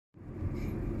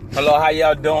Hello, how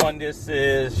y'all doing? This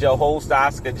is your host,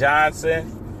 Oscar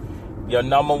Johnson, your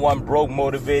number one broke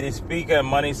motivated speaker and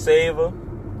money saver.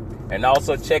 And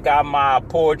also check out my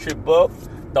poetry book,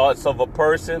 Thoughts of a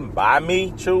Person, by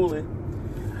me, truly.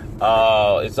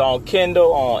 It's on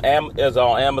Kindle, it's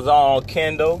on Amazon on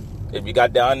Kindle. If you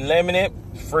got the unlimited,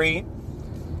 free.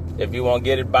 If you want to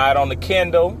get it, buy it on the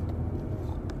Kindle,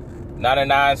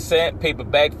 99 cents,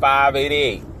 paperback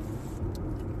 $5.88.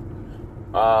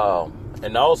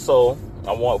 And also,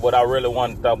 what I really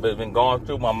want to talk about, has been going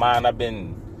through my mind. I've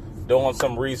been doing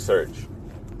some research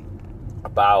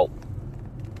about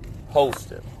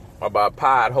hosting, about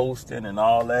pod hosting and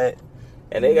all that.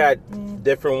 And they got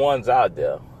different ones out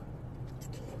there.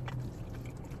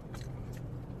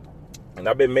 And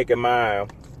I've been making mine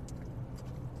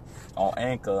on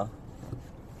Anchor.fm.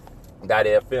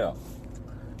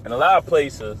 And a lot of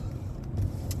places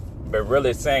been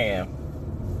really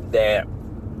saying that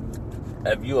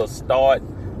if you a start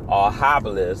or a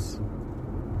hobbyist,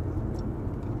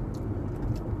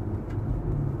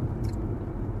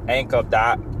 Anchor.fm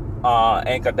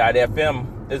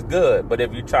is good. But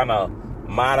if you're trying to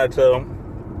monitor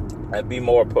and be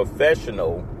more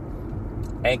professional,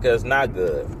 Anchor is not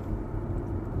good.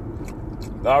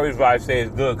 The only reason why I say it's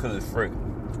good because it's free.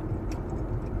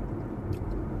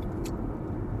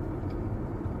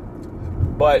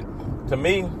 But to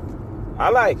me, I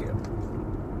like it.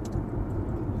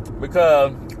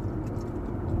 Because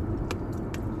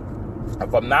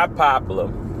if I'm not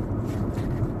popular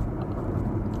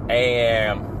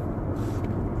and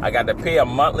I got to pay a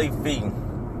monthly fee,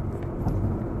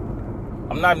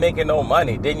 I'm not making no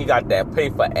money. Then you got to pay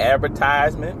for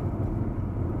advertisement.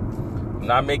 I'm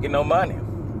not making no money.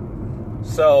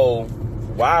 So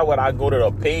why would I go to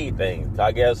the paid things?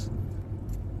 I guess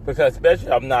because especially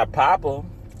if I'm not popular.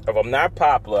 If I'm not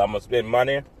popular, I'm going to spend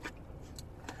money.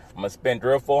 I'm going to spend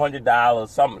 $300 or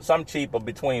 $400, some cheaper,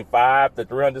 between $500 to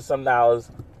 $300 some dollars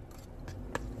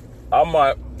a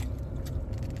month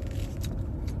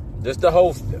just to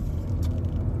host it.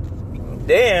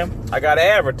 Then I got to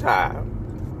advertise.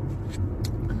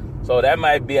 So that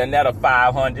might be another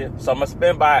 $500. So I'm going to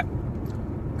spend about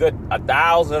good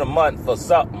 $1,000 a month for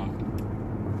something.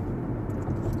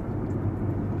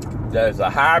 There's a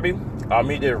hobby. Or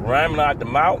me just rambling out the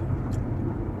mouth.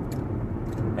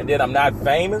 And then I'm not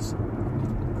famous.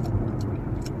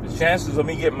 The chances of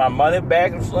me getting my money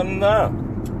back are slim enough.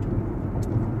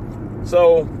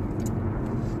 So,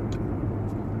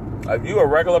 if you a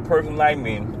regular person like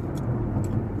me,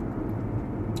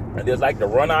 and just like to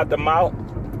run out the mouth,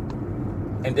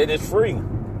 and then it's free. You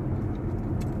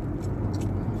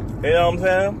know what I'm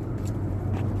saying?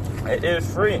 It is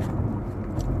free.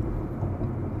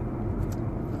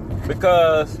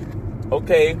 Because,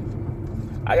 okay,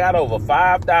 I got over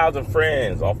 5,000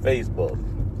 friends on Facebook.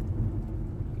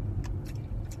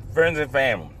 Friends and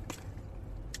family.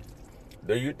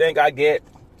 Do you think I get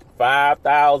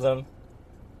 5,000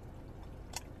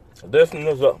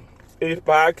 listeners of each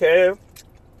podcast?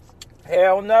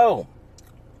 Hell no.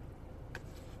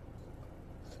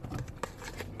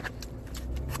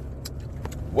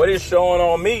 What is showing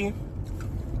on me,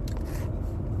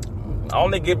 I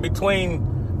only get between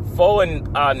 4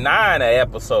 and 9 an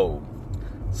episode.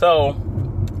 So,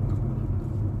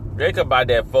 think about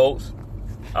that, folks.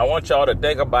 I want y'all to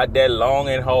think about that long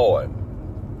and hard.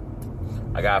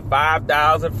 I got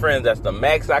 5,000 friends. That's the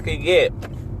max I can get.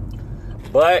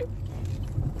 But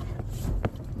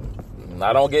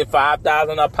I don't get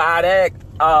 5,000 a pod.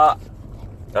 I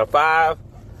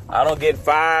don't get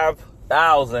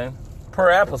 5,000 per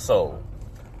episode.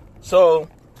 So,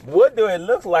 what do it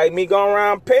look like me going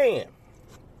around paying?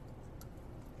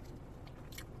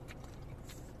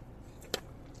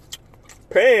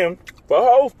 Paying for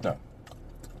hosting.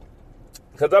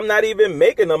 Because I'm not even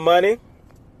making the money.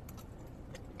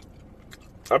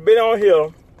 I've been on here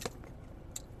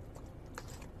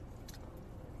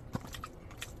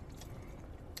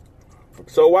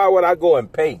so why would I go and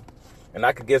pay? And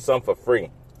I could get something for free.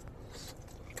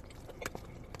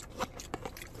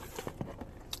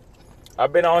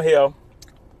 I've been on here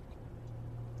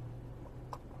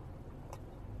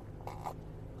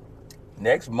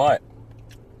next month.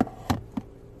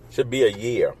 Should be a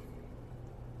year.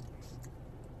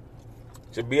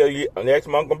 Should be a year. Next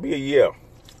month gonna be a year.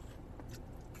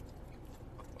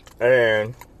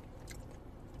 And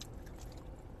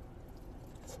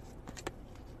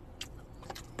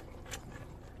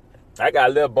I got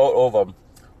a little bit over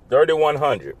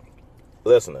 3,100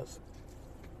 listeners.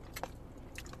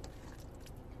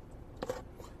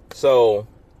 So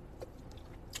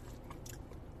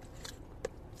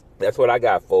that's what I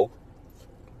got, folks.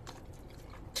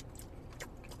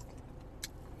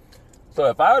 So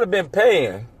if I would have been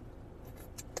paying,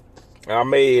 I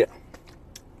made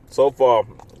so far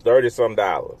 $30-some.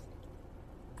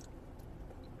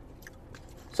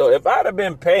 So if I'd have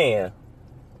been paying,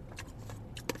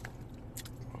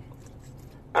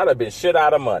 I'd have been shit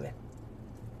out of money.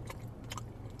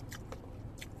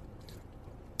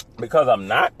 Because I'm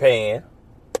not paying,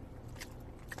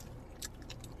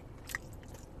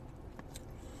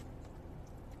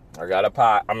 I got a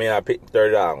pot. I picked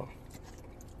 $30.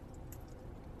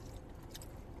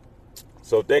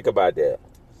 So think about that.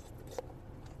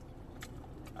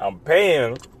 I'm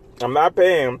not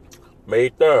paying,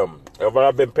 made $30. If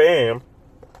I'd been paying,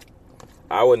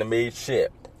 I wouldn't have made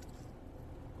shit.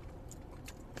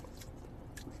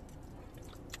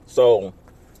 So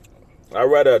I'd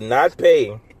rather not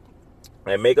pay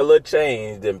and make a little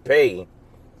change than pay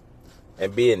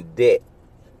and be in debt.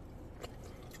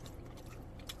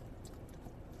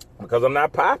 Because I'm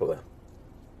not popular.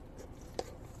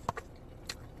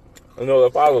 You know,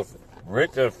 if I was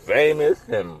rich and famous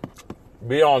and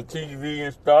be on TV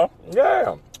and stuff,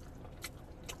 yeah.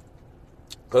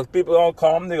 Because people don't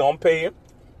come, they don't pay you.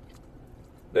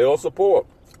 They don't support.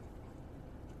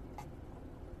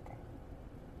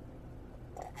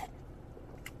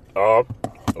 But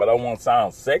I don't want to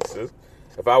sound sexist.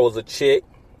 If I was a chick,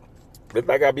 it's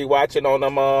like I'd be watching on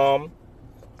them,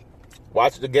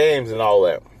 watch the games and all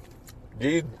that.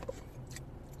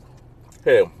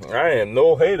 Hey, I am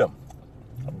no hater.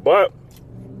 But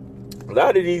a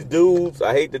lot of these dudes,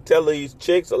 I hate to tell these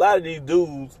chicks, a lot of these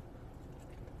dudes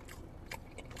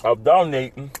are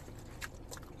donating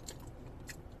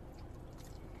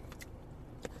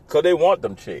because they want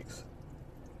them chicks.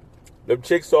 Them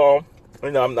chicks are,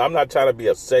 I'm not trying to be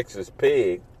a sexist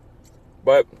pig,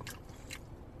 but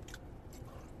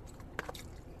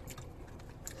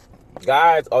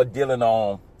guys are dealing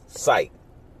on sight.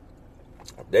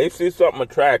 They see something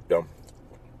attractive.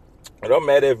 It don't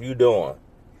matter if you're doing.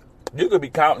 You could be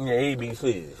counting your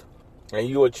ABCs, and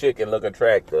you a chick and look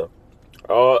attractive.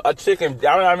 A chicken,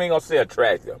 I ain't gonna say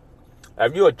attractive.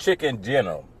 If you're a chick in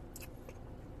general,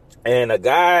 and a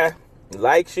guy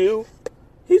likes you,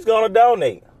 he's gonna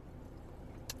donate.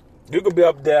 You could be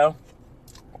up there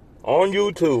on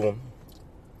YouTube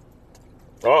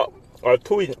or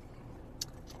tweeting,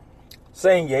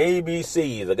 saying your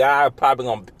ABCs. A guy probably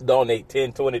gonna donate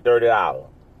 $10, $20, $30.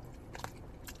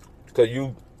 Because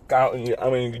you're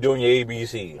doing your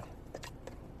ABC.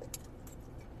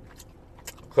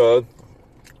 Because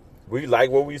we like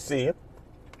what we see.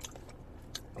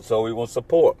 So we will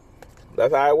support.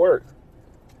 That's how it works.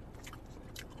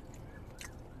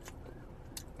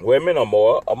 Women are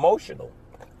more emotional.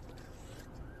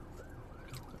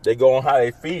 They go on how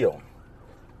they feel.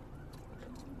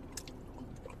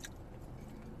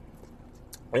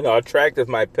 Attractive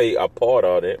might pay a part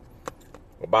of it.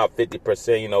 About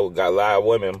 50%, got a lot of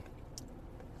women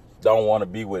don't want to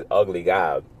be with ugly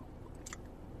guys.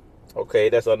 Okay,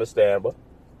 that's understandable.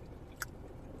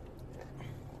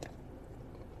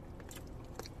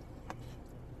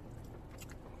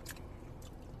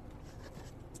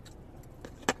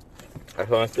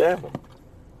 That's understandable.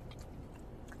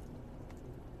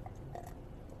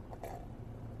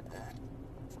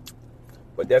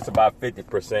 But that's about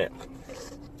 50%.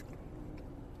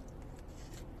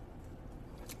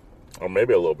 Or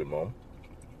maybe a little bit more.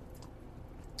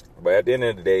 But at the end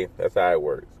of the day, that's how it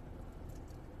works.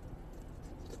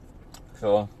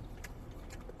 So,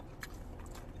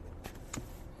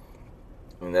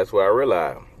 and that's what I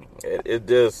realized. It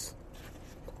just,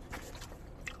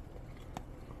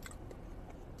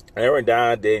 every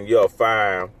now and then you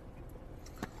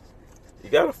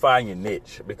gotta find your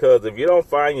niche. Because if you don't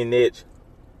find your niche,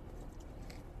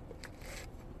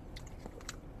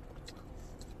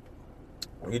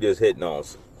 you just hitting on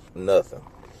nothing.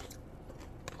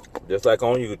 Just like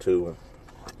on YouTube.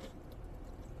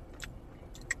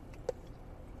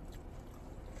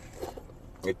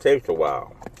 It takes a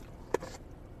while.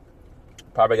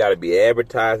 Probably got to be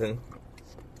advertising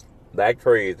like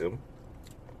crazy.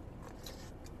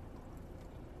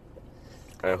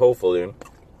 And hopefully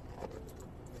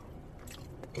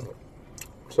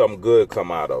something good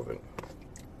come out of it.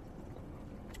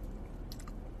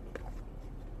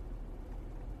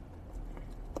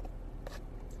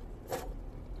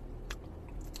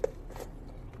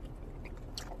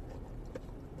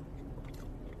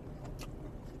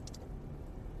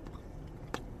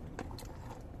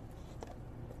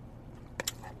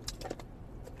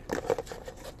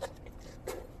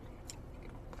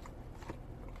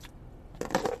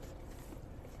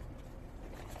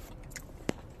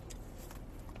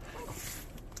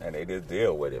 And they just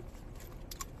deal with it.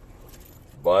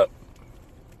 But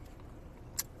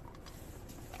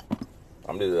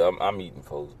I'm eating,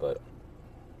 folks, but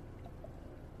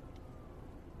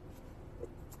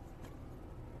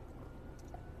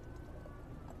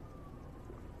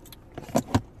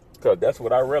because that's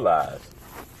what I realized.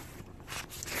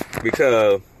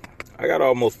 Because I got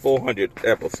almost 400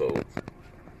 episodes.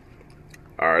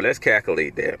 All right, let's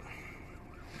calculate that.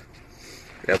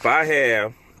 If I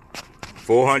have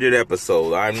 400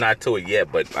 episodes, I'm not to it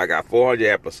yet, but I got 400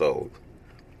 episodes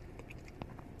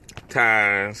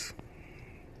times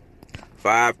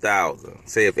 5,000.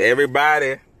 Say if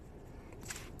everybody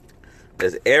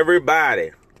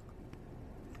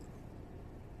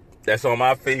that's on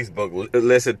my Facebook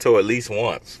listen to at least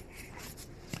once,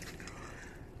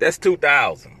 that's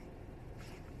 2,000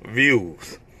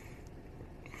 views.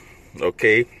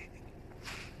 Okay,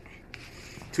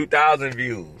 2,000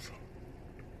 views.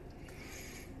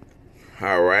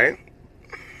 All right.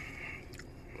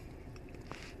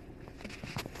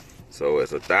 So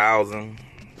it's 1,000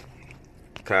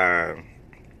 times.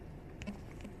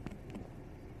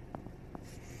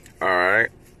 All right.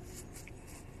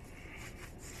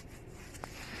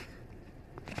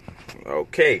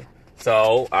 Okay.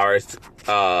 So, all right.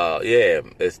 Yeah,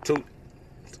 it's two.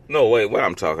 No, wait. What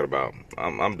I'm talking about?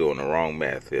 I'm doing the wrong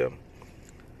math here.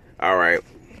 All right.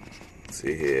 Let's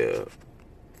see here.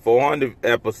 400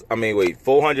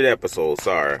 episodes.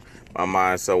 Sorry, my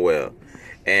mind's so well.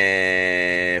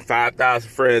 And 5,000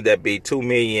 friends, that be 2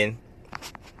 million.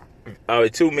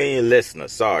 2 million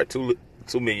listeners. Sorry, 2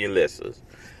 million listeners.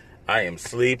 I am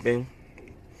sleeping.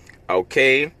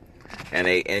 Okay,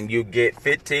 and you get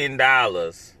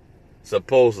 $15.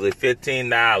 Supposedly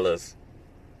 $15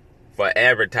 for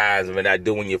advertising when I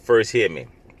do when you first hear me.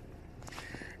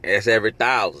 And that's every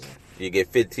 1,000. You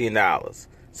get $15.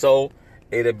 So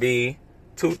it'll be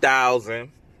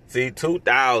 2,000. See,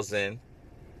 2,000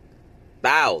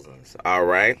 thousands. All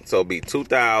right. So it'll be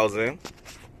 2,000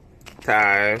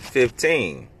 times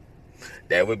 15.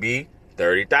 That would be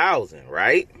 30,000,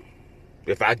 right?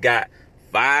 If I got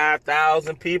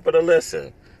 5,000 people to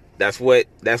listen, that's what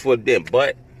did.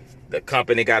 But the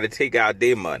company got to take out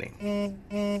their money.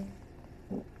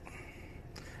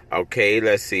 Okay,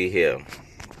 let's see here.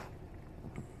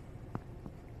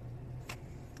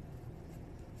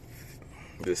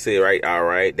 Let's see, right? All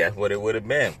right, that's what it would have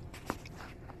been.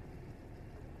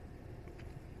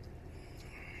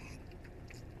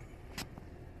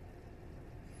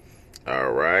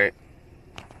 All right.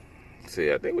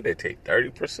 See, I think would they take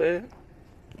 30%?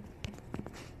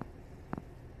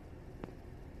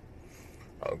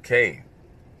 Okay.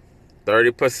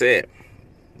 30%.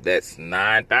 That's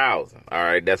 9,000. All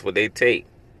right, that's what they take.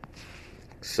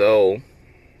 So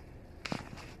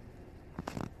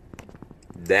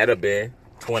that'll be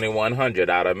 2,100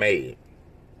 I'd have made.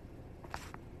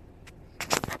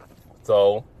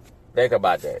 So think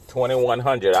about that.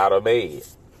 2,100 I'd have made.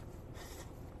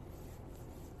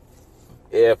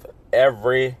 If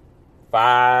every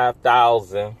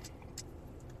 5,000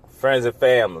 friends and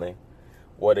family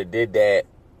would have did that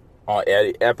on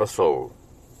every episode,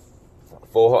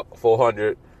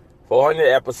 400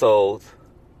 episodes,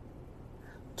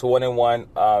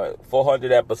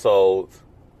 400 episodes.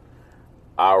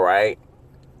 All right,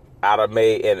 I'd have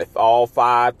made, and if all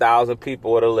 5,000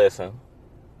 people would have listened,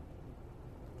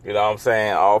 you know what I'm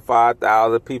saying? All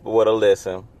 5,000 people would have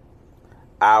listened,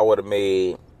 I would have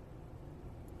made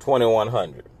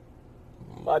 2,100.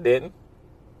 I didn't.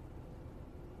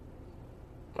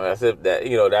 That's it. That,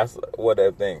 you know, that's what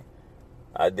that thing.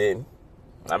 I didn't.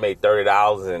 I made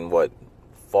 $30 and what,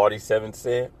 47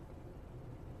 cents.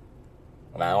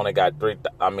 And I only got over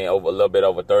a little bit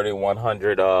over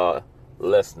 3,100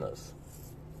 listeners.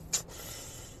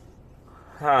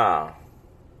 Huh.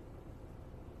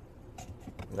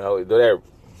 You know, do that.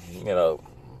 You know,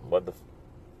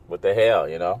 what the hell,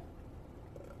 you know?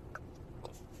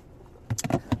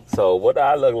 So what do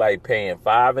I look like paying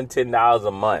 $5 and $10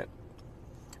 a month,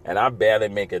 and I'm barely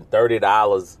making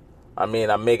 $30? I'm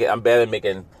barely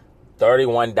making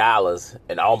 $31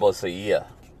 in almost a year.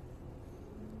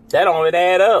 That don't even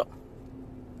add up.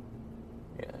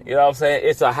 You know what I'm saying?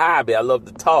 It's a hobby. I love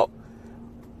to talk.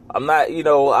 I'm not, you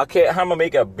know, I can't. How am I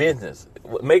make a business?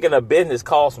 Making a business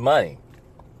costs money.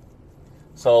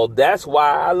 So that's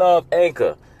why I love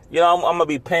Anchor. You know, I'm gonna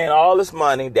be paying all this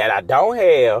money that I don't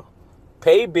have.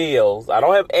 Pay bills. I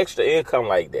don't have extra income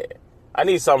like that. I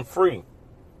need something free.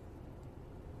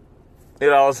 You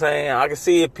know what I'm saying? I can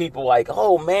see if people like,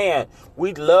 oh man,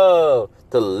 we'd love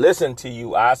to listen to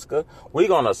you, Oscar. We're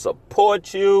going to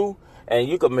support you, and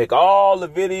you can make all the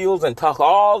videos and talk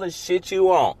all the shit you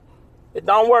want. It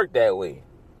don't work that way.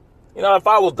 You know, if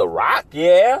I was The Rock,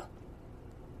 yeah,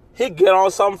 he'd get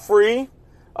on something free.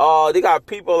 They got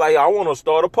people like, I want to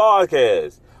start a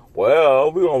podcast.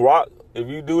 Well, we're going to rock. If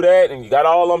you do that and you got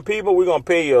all them people, we're going to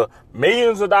pay you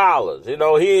millions of dollars. You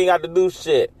know, he ain't got to do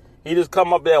shit. He just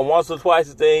come up there once or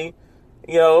twice a thing.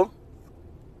 You know,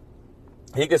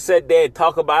 he could sit there and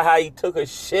talk about how he took a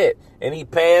shit and he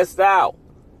passed out.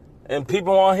 And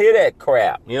people want to hear that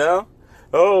crap, you know?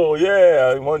 Oh,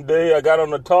 yeah, one day I got on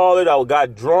the toilet, I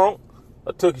got drunk,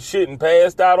 I took a shit and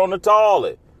passed out on the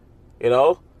toilet, you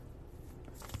know?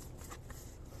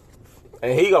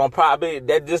 And he gonna probably,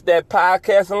 that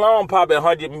podcast alone, probably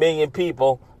 100 million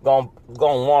people gonna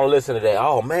want to listen to that.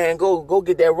 Oh, man, go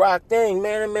get that rock thing,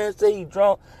 man. That man say he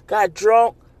got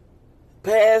drunk,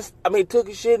 took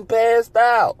a shit and passed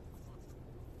out.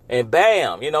 And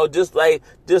bam, you know, just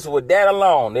with that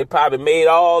alone, they probably made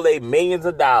all they millions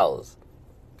of dollars.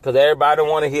 Because everybody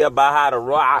want to hear about how The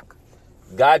Rock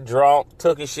got drunk,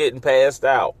 took his shit, and passed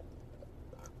out.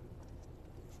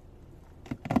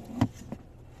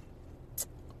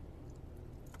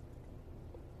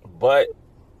 But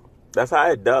that's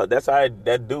how it does. That's how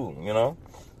that do, you know?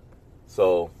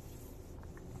 So,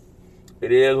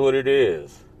 it is what it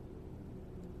is.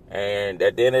 And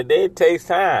at the end of the day, it takes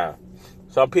time.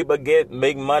 Some people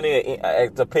make money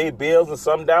to pay bills and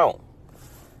some don't.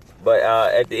 But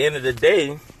at the end of the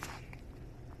day,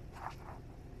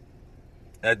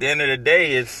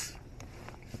 it's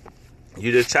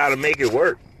you just try to make it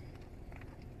work.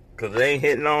 Because it ain't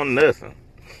hitting on nothing.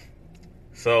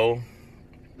 So,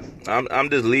 I'm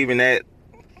just leaving that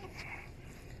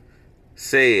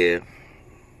said.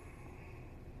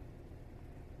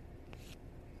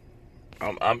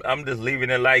 I'm just leaving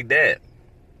it like that.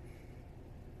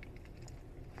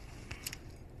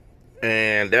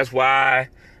 And that's why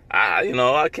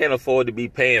I can't afford to be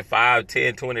paying $5,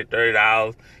 $10, $20,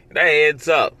 $30. That adds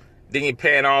up. Then you're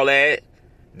paying all that.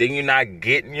 Then you're not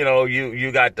getting,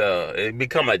 you got it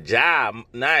become a job.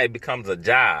 Now it becomes a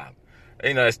job.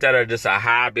 Instead of just a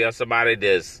hobby or somebody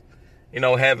that's,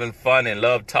 having fun and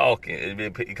love talking.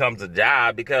 It becomes a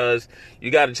job because you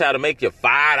got to try to make your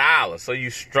 $5. So you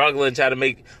struggling, try to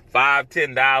make $5,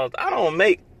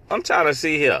 $10. I'm trying to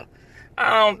see here.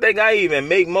 I don't think I even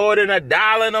make more than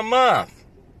 $1 in a month.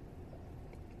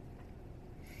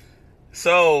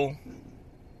 So,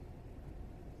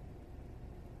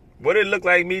 what it look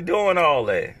like me doing all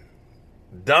that?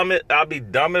 I'll be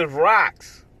dumb as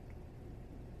rocks.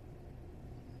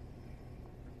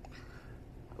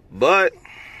 But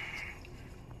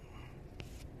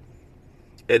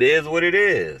it is what it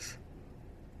is.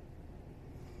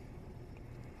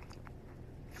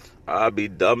 I'll be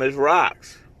dumb as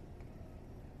rocks.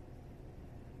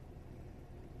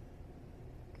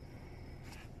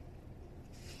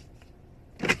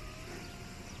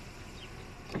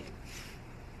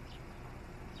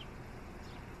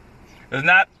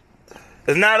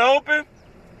 It's not open?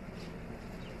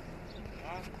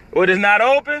 What, it's not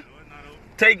open?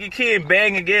 Take your key and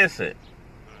bang against it.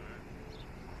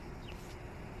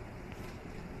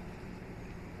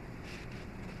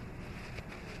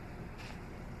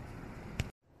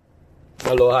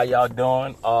 Hello, how y'all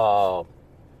doing?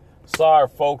 Sorry,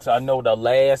 folks. I know the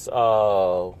last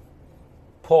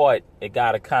part it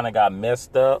kind of got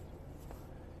messed up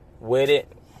with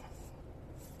it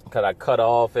because I cut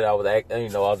off it. I was at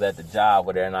the job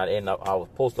with it, and I was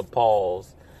supposed to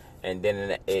pause, and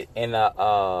then it ended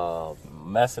up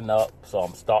messing up. So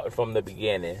I'm starting from the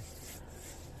beginning.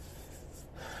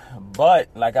 But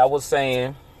like I was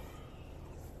saying,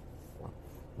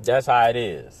 that's how it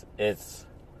is. It's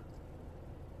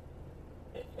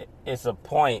a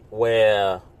point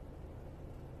where,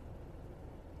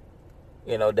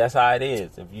 that's how it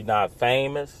is. If you're not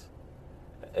famous,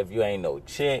 if you ain't no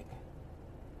chick,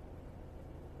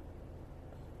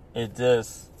 it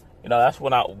just, that's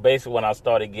when I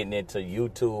started getting into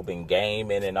YouTube and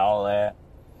gaming and all that.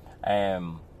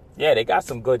 And yeah, they got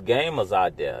some good gamers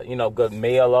out there, good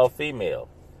male or female.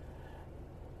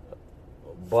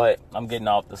 But I'm getting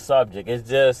off the subject. It's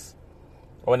just,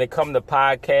 when it comes to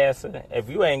podcasting, if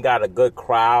you ain't got a good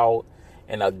crowd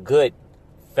and a good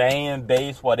fan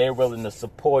base where they're willing to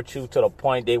support you to the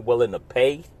point they're willing to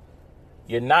pay,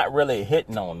 you're not really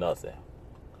hitting on nothing.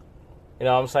 You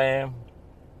know what I'm saying?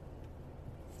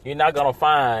 You're not going to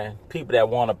find people that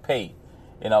want to pay.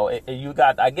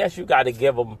 I guess you got to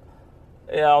give them,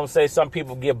 say some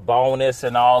people give bonus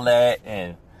and all that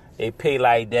and they pay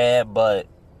like that, but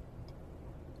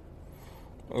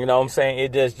you know what I'm saying?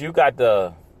 It just, you got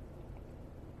to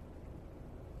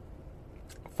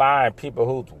find people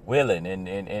who's willing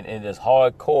and just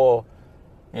hardcore,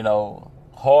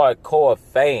 hardcore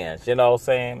fans, you know what I'm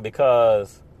saying?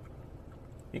 Because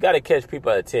You got to catch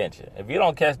people's attention. If you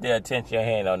don't catch their attention, your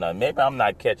hand on nothing. Maybe I'm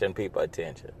not catching people's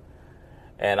attention.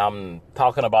 And I'm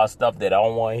talking about stuff that I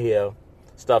don't want to hear,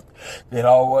 stuff they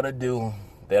don't want to do.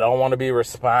 They don't want to be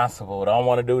responsible. They don't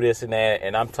want to do this and that.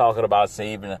 And I'm talking about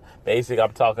saving. Basically,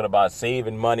 I'm talking about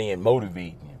saving money and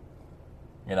motivating you.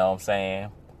 You know what I'm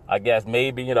saying? I guess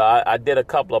maybe, I did a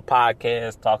couple of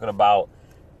podcasts talking about,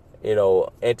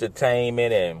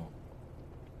 entertainment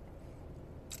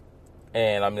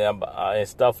and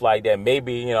stuff like that.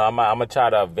 Maybe, I'm going to try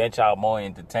to venture out more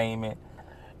entertainment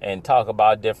and talk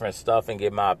about different stuff and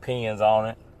get my opinions on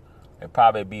it. It'd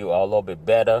probably be a little bit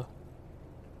better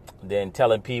than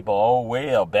telling people, oh,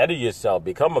 well, better yourself.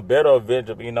 Become a better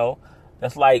individual,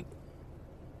 That's like,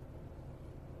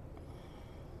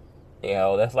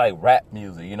 that's like rap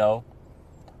music,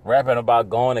 Rapping about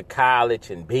going to college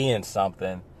and being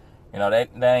something. That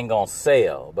ain't gonna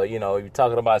sell. But, you're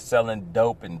talking about selling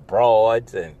dope and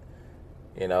broads and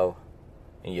your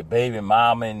baby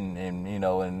mama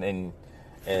and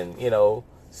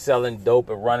selling dope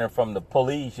and running from the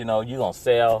police, you're gonna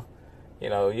sell, you're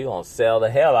gonna sell the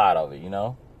hell out of it,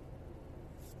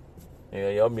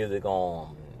 your music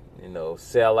gonna,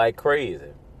 sell like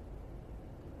crazy.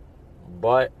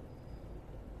 But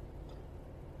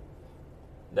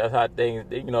that's how things,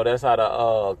 that's how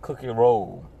the cookie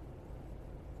roll.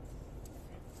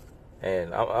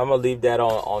 And I'm going to leave that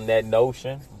on that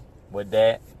notion with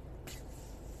that.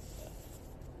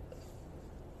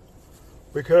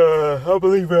 Because I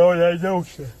believe it on that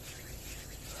notion.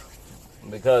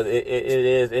 Because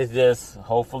it's just,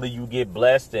 hopefully you get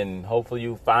blessed and hopefully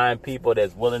you find people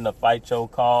that's willing to fight your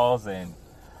cause and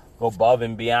go above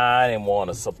and beyond and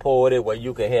want to support it, where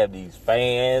you can have these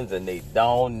fans and they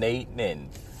donating and,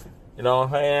 you know what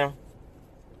I'm saying?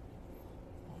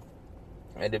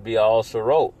 And it be all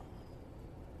Sarot.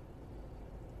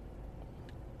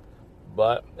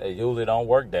 But it usually don't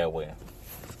work that way.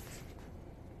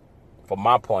 From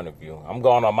my point of view, I'm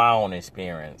going on my own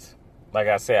experience. Like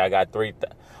I said, I got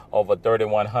over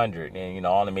 3,100 and, I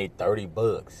only made 30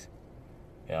 bucks.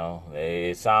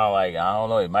 It sound like, I don't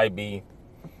know, it might be,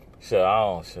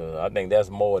 I think that's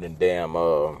more than damn,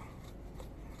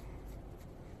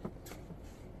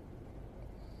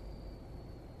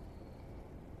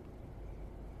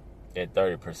 at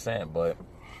 30%, but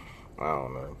I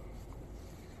don't know.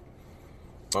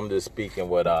 I'm just speaking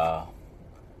what I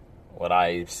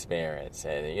experienced,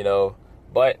 and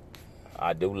but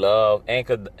I do love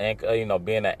Anchor,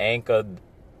 being an Anchor.fm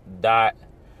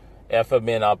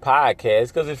podcast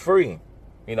because it's free.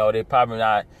 They probably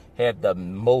not have the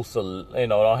most,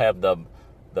 don't have the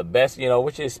best,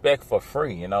 what you expect for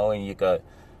free, and you could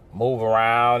move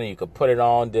around and you could put it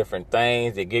on different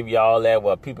things. They give you all that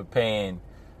while people paying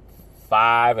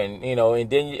 $5 and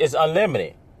then it's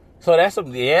unlimited. So that's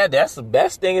the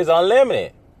best thing is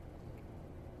unlimited.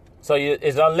 So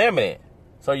it's unlimited.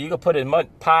 So you can put as much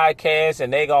podcasts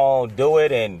and they gonna do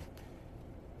it and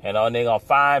they gonna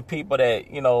find people that,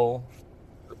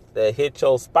 that hit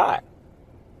your spot.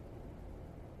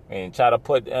 And try to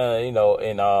put, in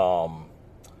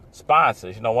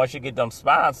sponsors. Once you get them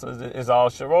sponsors, it's all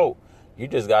Sarot. You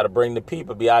just got to bring the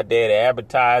people, be out there to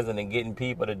advertising and getting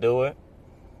people to do it.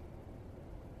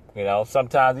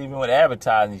 Sometimes even with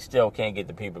advertising, you still can't get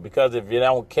the people. Because if you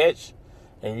don't catch,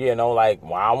 and like,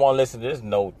 well, I want to listen to this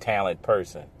no talent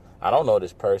person. I don't know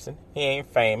this person. He ain't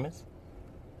famous.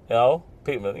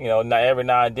 People, not every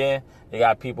now and then, they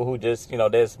got people who just,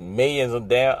 there's millions of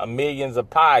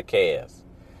podcasts.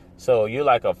 So you're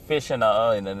like a fish in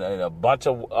a bunch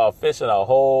of fish in a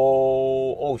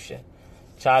whole ocean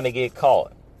trying to get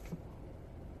caught.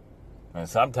 And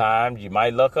sometimes you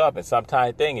might look up, and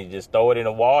sometimes you just throw it in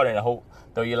the water and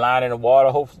throw your line in the water,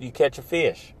 hope you catch a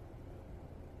fish.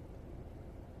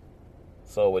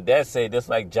 So with that said, just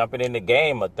like jumping in the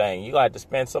game of thing, you got to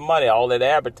spend some money. All that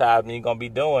advertisement you're gonna be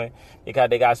doing because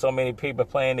they got so many people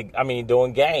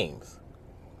doing games.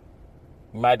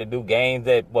 You might have to do games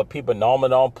that what people normally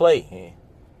don't play.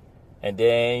 And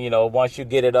then, once you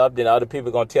get it up, then other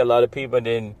people going to tell other people, and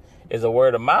then it's a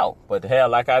word of mouth. But hell,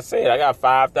 like I said, I got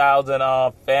 5,000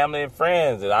 family and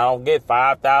friends, and I don't get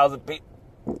 5,000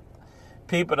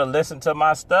 people to listen to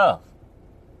my stuff.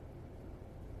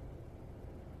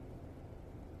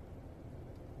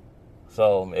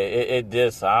 So it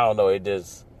just, I don't know,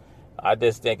 I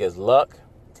just think it's luck.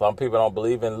 Some people don't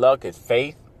believe in luck. It's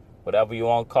faith. Whatever you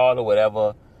want to call it,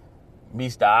 whatever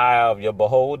meets the eye of your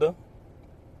beholder.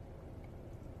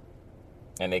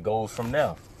 And it goes from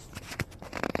there.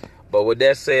 But with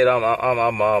that said,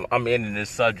 I'm ending this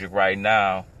subject right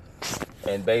now.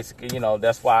 And basically,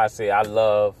 that's why I say I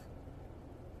love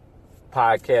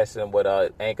podcasting with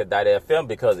Anchor.fm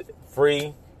because it's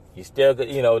free. You still,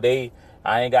 they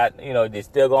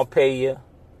still gonna pay you.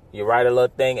 You write a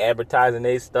little thing advertising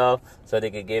their stuff so they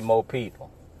can get more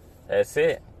people. That's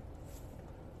it.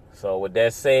 So with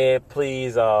that said,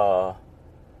 please like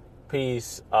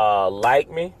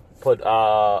me. Put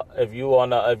if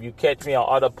you catch me on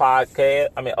other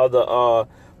other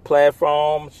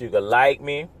platforms, you can like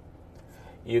me.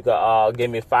 You can give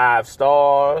me 5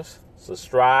 stars,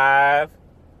 subscribe,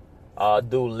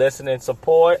 do listening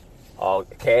support, or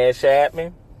cash at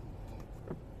me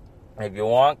if you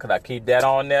want, because I keep that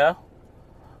on there.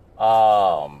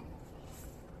 What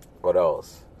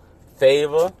else?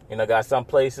 Favor. Got some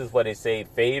places where they say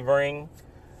favoring,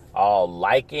 or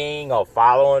liking, or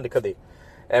following, because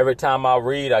every time I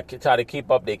read, I try to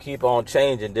keep up. They keep on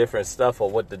changing different stuff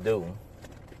or what to do.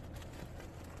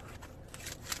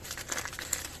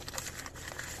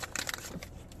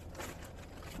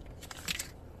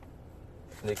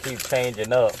 They keep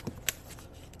changing up.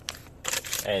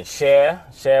 And share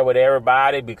with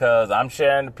everybody, because I'm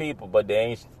sharing the people, but they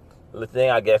ain't. The thing,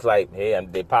 I guess, like, hey,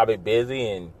 they probably busy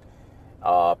and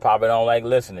probably don't like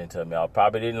listening to me, or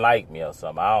probably didn't like me or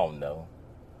something. I don't know.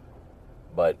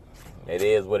 But it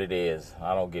is what it is.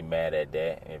 I don't get mad at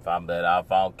that. If I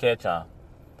don't catch on,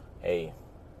 hey,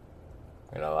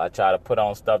 I try to put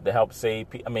on stuff to help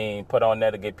put on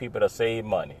there to get people to save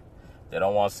money. If they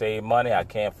don't want to save money, I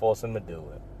can't force them to do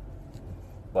it.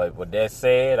 But with that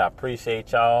said, I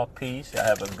appreciate y'all. Peace. Y'all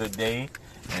have a good day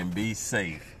and be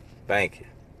safe. Thank you.